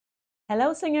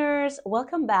Hello singers,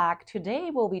 welcome back.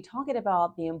 Today we'll be talking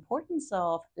about the importance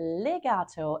of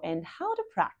legato and how to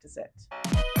practice it.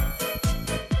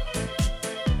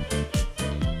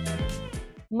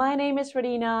 My name is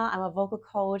Radina. I'm a vocal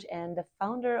coach and the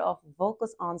founder of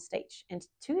Vocals on Stage. And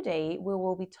today we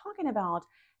will be talking about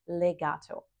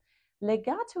legato.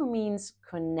 Legato means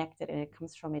connected and it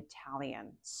comes from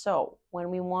Italian. So when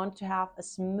we want to have a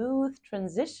smooth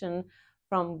transition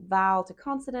from vowel to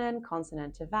consonant,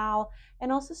 consonant to vowel,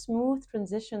 and also smooth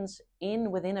transitions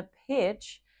within a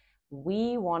pitch,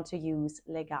 we want to use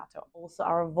legato. Also,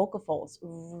 our vocal folds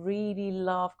really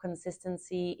love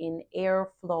consistency in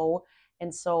airflow.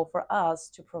 And so for us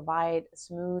to provide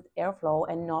smooth airflow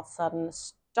and not sudden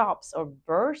stops or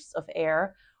bursts of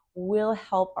air will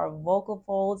help our vocal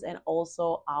folds and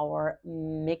also our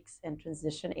mix and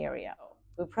transition area.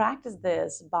 We practice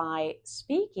this by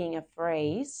speaking a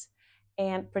phrase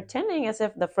and pretending as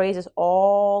if the phrase is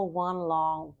all one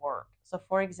long word. So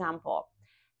for example,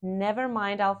 never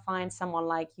mind, I'll find someone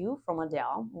like you from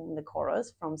Adele, in the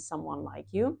chorus from Someone Like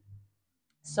You.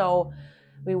 So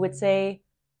we would say,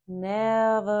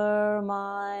 never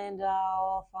mind,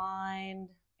 I'll find,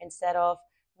 instead of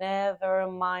never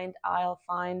mind, I'll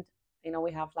find.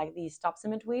 We have like these stops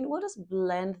in between. We'll just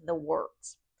blend the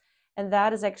words. And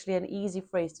that is actually an easy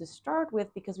phrase to start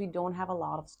with because we don't have a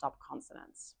lot of stop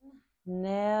consonants.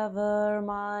 Never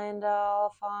mind,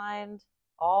 I'll find,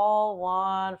 all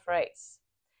one phrase.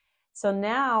 So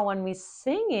now when we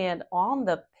sing it on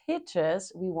the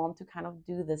pitches, we want to kind of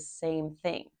do the same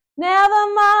thing.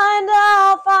 Never mind,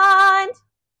 I'll find,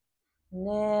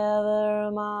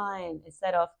 never mind,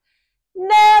 instead of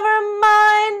never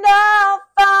mind, I'll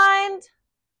find,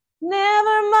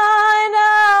 never mind,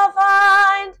 I'll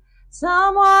find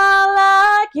someone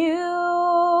like you.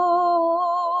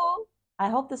 I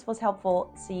hope this was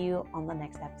helpful. See you on the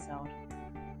next episode.